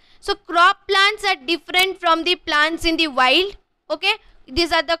Plants. So crop plants are different from the plants in the wild. Okay,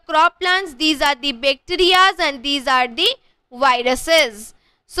 these are the crop plants, these are the bacteria and these are the viruses.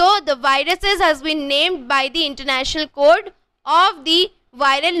 So the viruses has been named by the International Code of the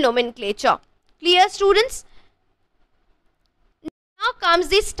Viral Nomenclature. Clear, students? Now comes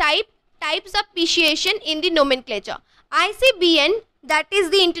this types of speciation in the nomenclature. ICBN, that is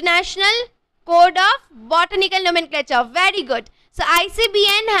the International Code of Botanical Nomenclature. Very good. So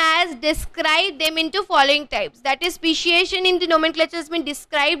ICBN has described them into following types. That is, speciation in the nomenclature has been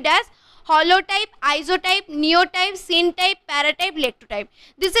described as holotype, isotype, neotype, syntype, paratype, lectotype.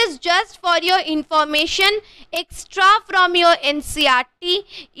 This is just for your information, extra from your NCERT.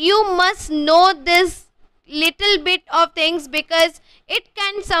 You must know this little bit of things because it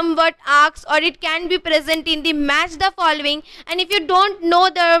can somewhat ask, or it can be present in the match the following, and if you don't know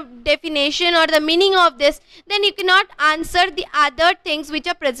the definition or the meaning of this, then you cannot answer the other things which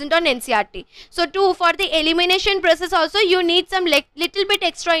are present on NCERT. So for the elimination process also, you need some little bit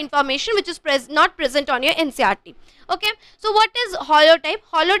extra information which is not present on your NCERT. Okay, so what is holotype?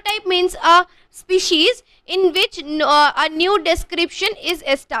 Holotype means a species in which a new description is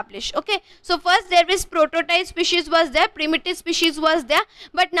established. Okay, so first there is prototype species was there, primitive species was there,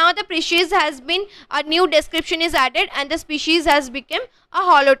 but now the species has been, a new description is added and the species has become a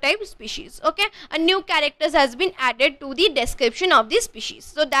holotype species. Okay, a new characters has been added to the description of the species.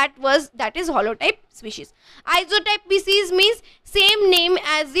 So that is holotype species. Isotype species means same name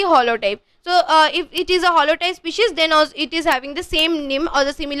as the holotype. So if it is a holotype species, then also it is having the same name or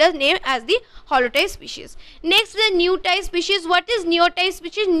the similar name as the holotype species. Next, the neotype species. What is neotype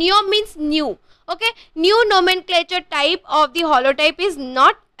species? Neo means new. Okay, new nomenclature type of the holotype is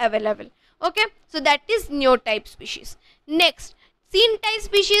not available. Okay, so that is neotype species. Next, syntype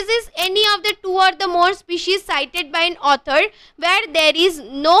species is any of the two or the more species cited by an author where there is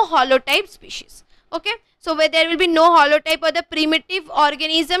no holotype species. Okay, so where there will be no holotype or the primitive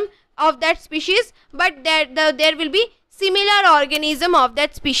organism of that species, but there will be similar organism of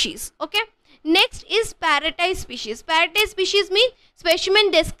that species. Okay, next is paratype species. Paratype species means specimen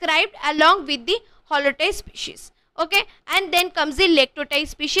described along with the holotype species. Okay, and then comes the lectotype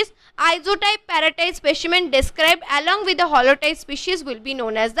species. Isotype, paratype specimen described along with the holotype species will be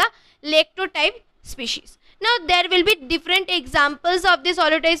known as the lectotype species. Now there will be different examples of this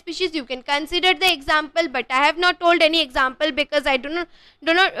holotype species. You can consider the example, but I have not told any example because I do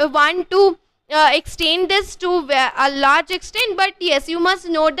not want to extend this to a large extent. But yes, you must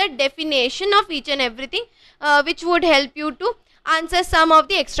know the definition of each and everything, which would help you to answer some of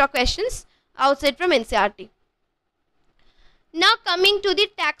the extra questions outside from NCERT. Now coming to the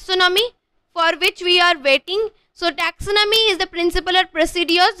taxonomy, for which we are waiting. So taxonomy is the principle or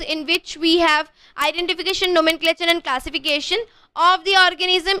procedures in which we have identification, nomenclature and classification of the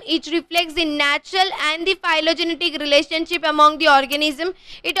organism. Each reflects the natural and the phylogenetic relationship among the organism.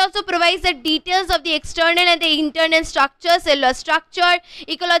 It also provides the details of the external and the internal structure, cellular structure,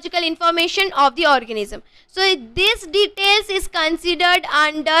 ecological information of the organism. So this details is considered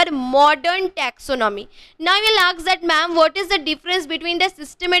under modern taxonomy. Now you will ask that, ma'am, what is the difference between the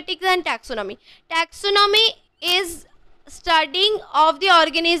systematics and taxonomy? Taxonomy is studying of the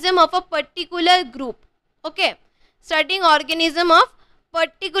organism of a particular group. Okay, studying organism of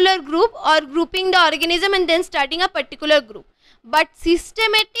particular group or grouping the organism and then studying a particular group. But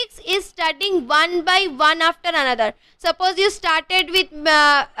systematics is studying one by one after another. Suppose you started with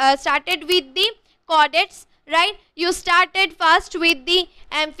the chordates, right? You started first with the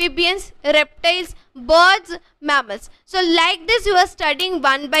amphibians, reptiles, birds, mammals. So like this you are studying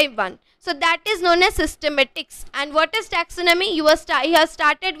one by one. So that is known as systematics. And what is taxonomy? You have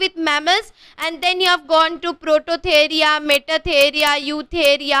started with mammals and then you have gone to Prototheria, Metatheria,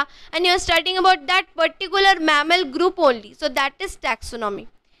 Eutheria, and you are studying about that particular mammal group only. So that is taxonomy.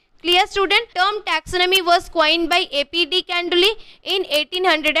 Clear, student? Term taxonomy was coined by A.P.D. Candolle in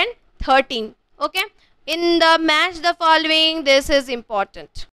 1813. Okay. In the match the following, this is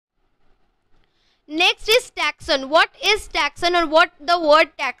important. Next is taxon. What is taxon, or what the word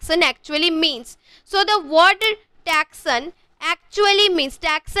taxon actually means? So the word taxon actually means,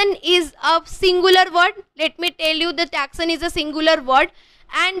 taxon is a singular word. Let me tell you, the taxon is a singular word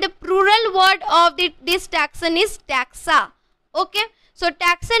and the plural word of this taxon is taxa. Okay. So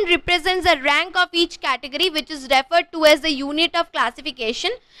taxon represents the rank of each category, which is referred to as the unit of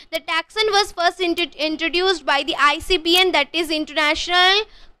classification. The taxon was first introduced by the ICBN, that is International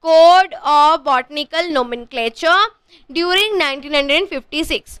Code of Botanical Nomenclature, during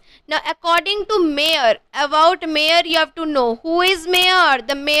 1956. Now according to Mayer, about Mayer you have to know who is Mayer.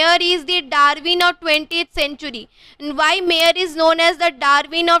 The Mayer is the Darwin of 20th century. And why Mayer is known as the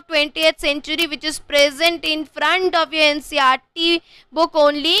Darwin of 20th century, which is present in front of your NCERT book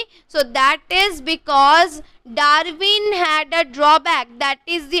only? So that is because Darwin had a drawback, that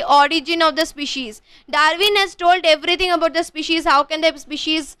is the origin of the species. Darwin has told everything about the species, how can the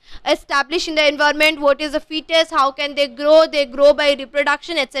species establish in the environment, what is the fetus, how can they grow by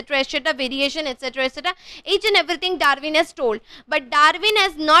reproduction, etc, etc, variation, etc, etc. Each and everything Darwin has told. But Darwin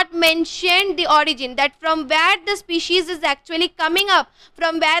has not mentioned the origin, that from where the species is actually coming up,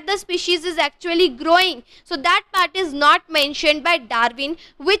 from where the species is actually growing. So that part is not mentioned by Darwin,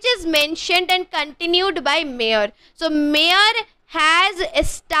 which is mentioned and continued by Mayer. So Mayer has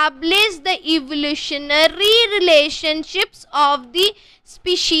established the evolutionary relationships of the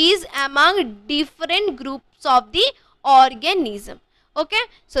species among different groups of the organism. Okay,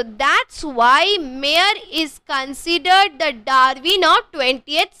 so that's why Mayer is considered the Darwin of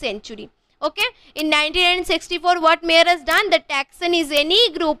 20th century. Okay, in 1964 what Mayer has done, the taxon is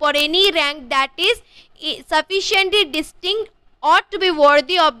any group or any rank that is sufficiently distinct ought to be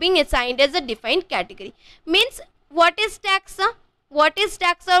worthy of being assigned as a defined category. Means what is taxa? What is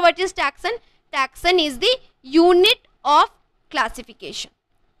taxa? What is taxon? Taxon is the unit of classification.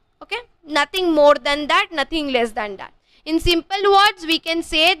 Okay, nothing more than that, nothing less than that. In simple words, we can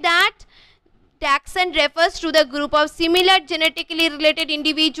say that taxon refers to the group of similar genetically related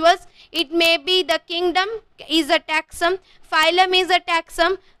individuals. It may be the kingdom is a taxon, phylum is a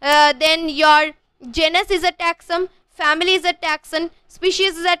taxon, then your genus is a taxon, family is a taxon,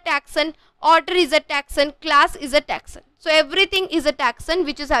 species is a taxon, order is a taxon, class is a taxon. So everything is a taxon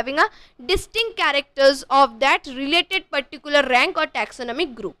which is having a distinct characters of that related particular rank or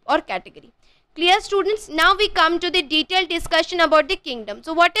taxonomic group or category. Clear, students? Now we come to the detailed discussion about the kingdom.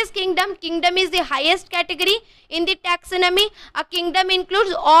 So what is kingdom? Kingdom is the highest category in the taxonomy. A kingdom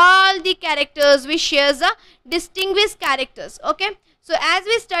includes all the characters which shares a distinguished characters. Okay. So as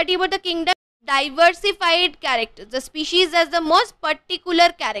we study about the kingdom, diversified characters, the species as the most particular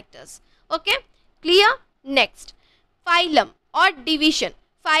characters. Okay. Clear? Next, phylum or division.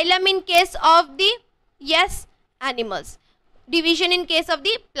 Phylum in case of the, yes, animals. Division in case of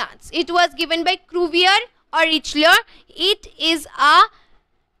the plants. It was given by Cuvier or Richelieu. It is a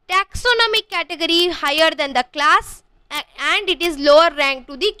taxonomic category higher than the class and it is lower rank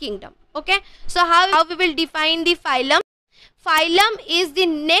to the kingdom. Okay. So how we will define the phylum? Phylum is the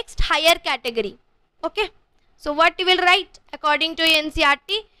next higher category. Okay. So what you will write according to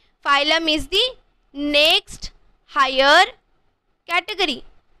NCERT? Phylum is the next higher category.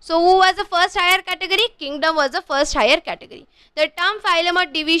 So who was the first higher category? Kingdom was the first higher category. The term phylum or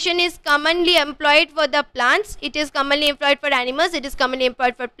division is commonly employed for the plants. It is commonly employed for animals. It is commonly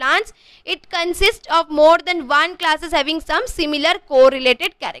employed for plants. It consists of more than one classes having some similar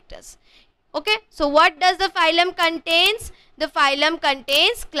correlated characters. Okay. So what does the phylum contains? The phylum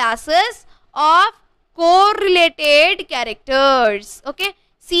contains classes of correlated characters. Okay.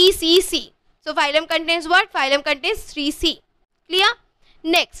 C, C, C. So phylum contains what? Phylum contains 3C. Clear?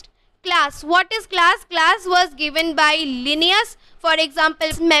 Next, class. What is class? Class was given by Linnaeus. For example,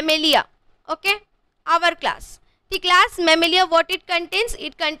 Mammalia. Okay, our class. The class Mammalia, what it contains?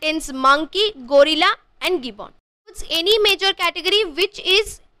 It contains monkey, gorilla and gibbon. It's any major category which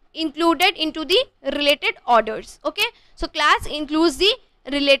is included into the related orders. Okay, so class includes the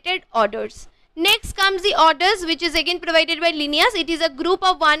related orders. Next comes the orders, which is again provided by Linnaeus. It is a group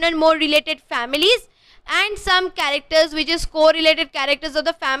of one or more related families and some characters which is correlated characters of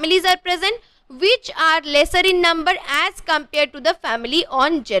the families are present, which are lesser in number as compared to the family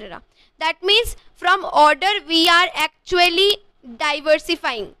on genera. That means from order we are actually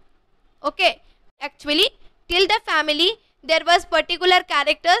diversifying. Okay, actually till the family there was particular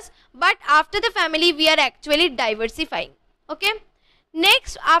characters, but after the family we are actually diversifying. Okay,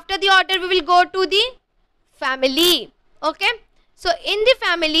 next after the order we will go to the family. Okay, so in the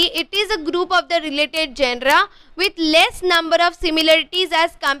family it is a group of the related genera with less number of similarities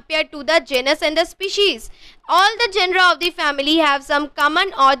as compared to the genus and the species. All the genera of the family have some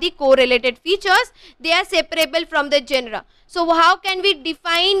common or the correlated features. They are separable from the genera. So how can we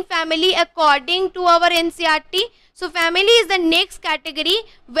define family according to our NCERT? So family is the next category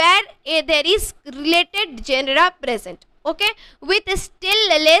where there is related genera present. Okay, with still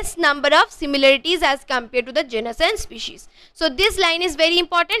less number of similarities as compared to the genus and species. So this line is very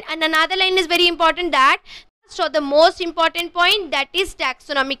important, and another line is very important, that so the most important point, that is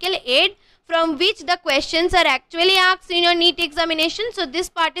taxonomical aid, from which the questions are actually asked in your NEET examination. So this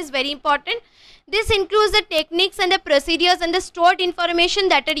part is very important. This includes the techniques and the procedures and the stored information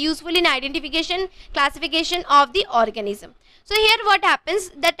that are useful in identification, classification of the organism. So here what happens,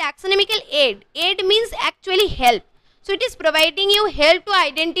 the taxonomical aid means actually help. So it is providing you help to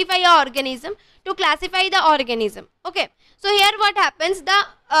identify your organism, to classify the organism. Okay. So here what happens,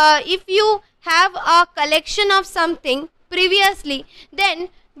 if you have a collection of something previously, then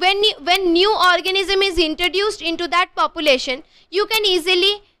when new organism is introduced into that population, you can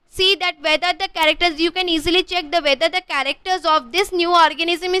easily see that whether the characters, you can easily check the whether the characters of this new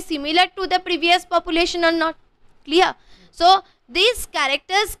organism is similar to the previous population or not. Clear? So these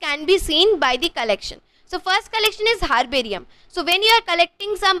characters can be seen by the collection. So first collection is herbarium. So when you are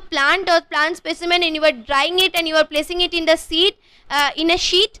collecting some plant or plant specimen and you are drying it and you are placing it in the seed, in a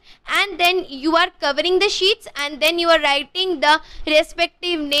sheet, and then you are covering the sheets, and then you are writing the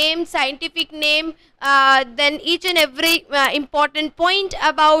respective name, scientific name, then each and every important point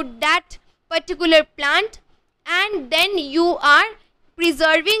about that particular plant, and then you are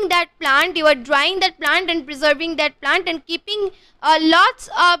preserving that plant, you are drying that plant and preserving that plant and keeping lots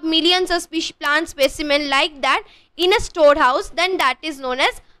of millions of plant specimen like that in a storehouse, then that is known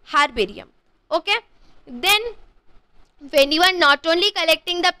as herbarium. Okay, then when you are not only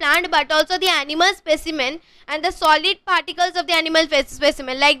collecting the plant but also the animal specimen and the solid particles of the animal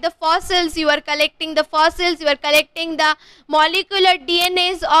specimen, like the fossils, you are collecting the fossils, you are collecting the molecular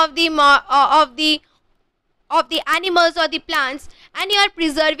DNAs of the animals or the plants, and you are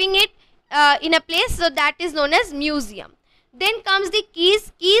preserving it in a place, so that is known as museum. Then comes the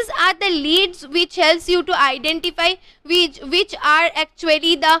keys. Keys are the leads which helps you to identify, which are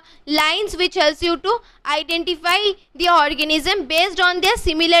actually the lines which helps you to identify the organism based on their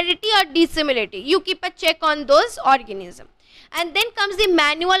similarity or dissimilarity. You keep a check on those organisms. And then comes the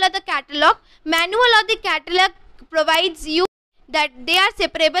manual or the catalog. Manual or the catalog provides you that they are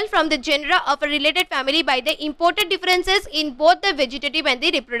separable from the genera of a related family by the important differences in both the vegetative and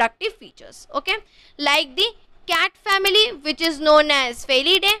the reproductive features. Okay, like the cat family, which is known as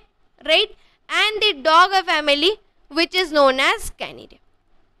Felidae, right, and the dog family, which is known as Canidae.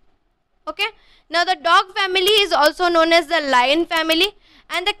 Okay, now the dog family is also known as the lion family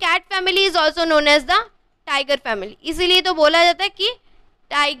and the cat family is also known as the tiger family. इसीलिए तो बोला जाता है कि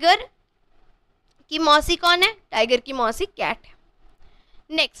tiger की मौसी कौन है? Tiger की मौसी cat है.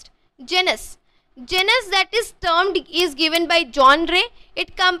 Next, genus. Genus that is termed is given by John Ray.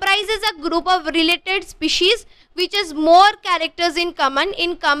 It comprises a group of related species which has more characters in common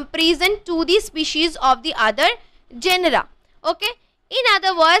in comparison to the species of the other genera. Okay, in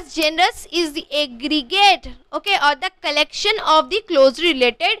other words, genus is the aggregate, okay, or the collection of the closely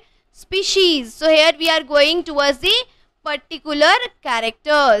related species. So here we are going towards the particular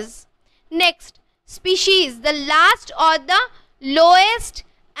characters. Next, species, the last or the lowest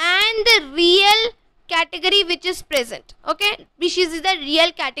and the real category which is present. Okay, species is the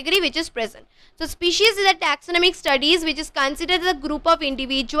real category which is present. So species is a taxonomic studies which is considered as a group of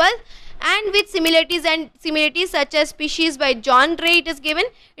individuals and with similarities such as species by John Ray it is given.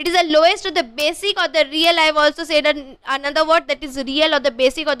 It is the lowest or the basic or the real. I have also said another word, that is real or the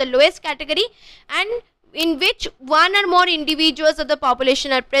basic or the lowest category, and in which one or more individuals of the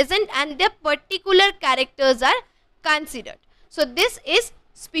population are present and their particular characters are considered. So this is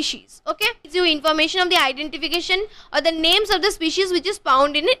species. Okay, gives you information of the identification or the names of the species which is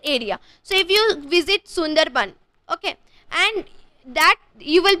found in an area. So if you visit Sundarban, okay, and that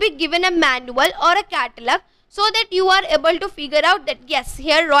you will be given a manual or a catalog so that you are able to figure out that yes,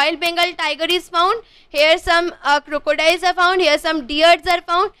 here Royal Bengal tiger is found, here some crocodiles are found, here some deers are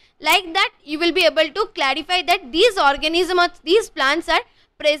found. Like that you will be able to clarify that these organisms or these plants are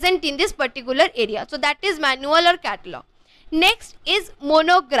present in this particular area. So that is manual or catalog. Next is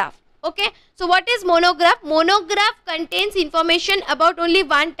monograph. Okay, so what is monograph? Monograph contains information about only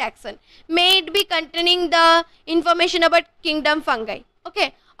one taxon. May it be containing the information about kingdom fungi,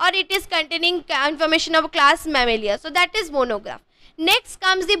 okay, or it is containing information of class Mammalia. So that is monograph. Next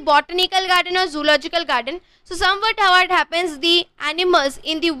comes the botanical garden or zoological garden. So somewhat how it happens, the animals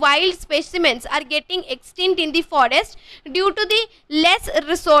in the wild specimens are getting extinct in the forest due to the less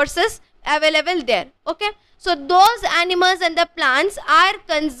resources available there. Okay, so those animals and the plants are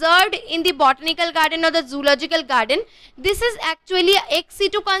conserved in the botanical garden or the zoological garden. This is actually ex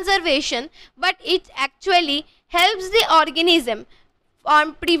situ conservation, but it actually helps the organism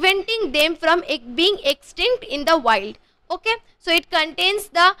on preventing them from being extinct in the wild. Okay, so it contains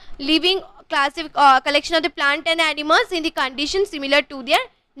the living collection of the plant and animals in the conditions similar to their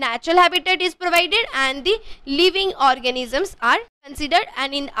natural habitat is provided, and the living organisms are considered,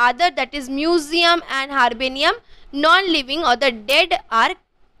 and in other, that is museum and herbarium, non-living or the dead are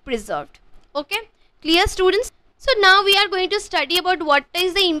preserved. Okay, clear students? So now we are going to study about what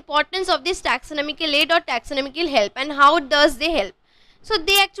is the importance of this taxonomical aid or taxonomical help and how does they help. So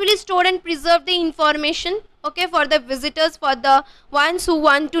they actually store and preserve the information, okay, for the visitors, for the ones who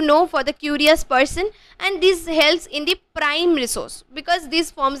want to know, for the curious person, and this helps in the prime resource because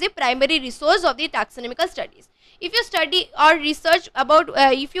this forms the primary resource of the taxonomical studies. If you study or research about,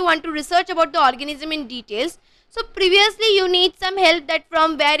 if you want to research about the organism in details, so previously you need some help that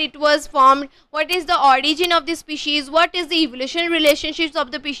from where it was formed, what is the origin of the species, what is the evolutionary relationships of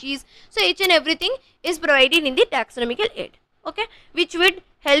the species. So each and everything is provided in the taxonomical aid, okay, which would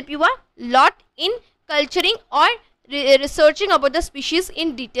help you a lot in culturing or researching about the species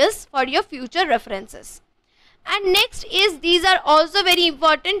in details for your future references. And next is, these are also very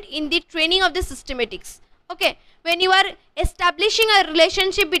important in the training of the systematics. Okay, when you are establishing a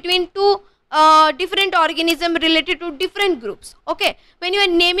relationship between two different organism related to different groups. Okay, when you are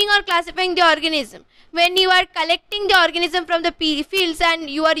naming or classifying the organism, when you are collecting the organism from the fields and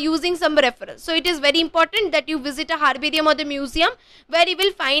you are using some reference, so it is very important that you visit a herbarium or the museum where you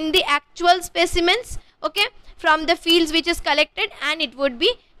will find the actual specimens, okay, from the fields which is collected, and it would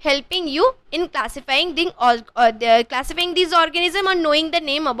be helping you in classifying classifying these organism or knowing the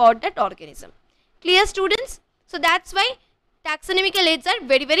name about that organism. Clear, students? So that's why taxonomical aids are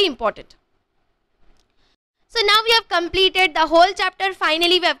very, very important. So now we have completed the whole chapter.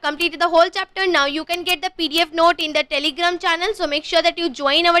 Finally, we have completed the whole chapter. Now you can get the PDF note in the Telegram channel. So make sure that you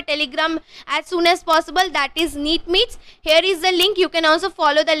join our Telegram as soon as possible. That is NEET Meets. Here is the link. You can also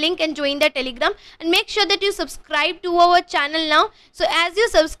follow the link and join the Telegram. And make sure that you subscribe to our channel now. So as you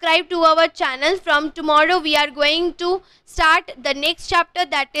subscribe to our channel, from tomorrow we are going to start the next chapter,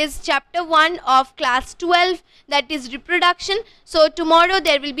 that is chapter 1 of class 12, that is reproduction. So tomorrow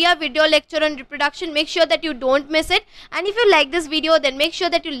there will be a video lecture on reproduction. Make sure that you don't miss it. And if you like this video, then make sure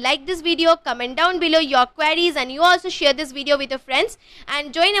that you like this video, comment down below your queries, and you also share this video with your friends,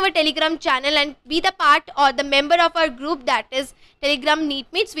 and join our Telegram channel and be the part or the member of our group, that is Telegram NEET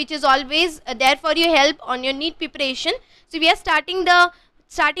Meets, which is always there for your help on your NEET preparation. So we are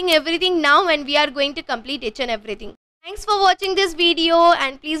starting everything now, and we are going to complete each and everything. Thanks for watching this video,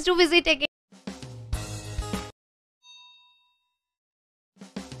 and please do visit again.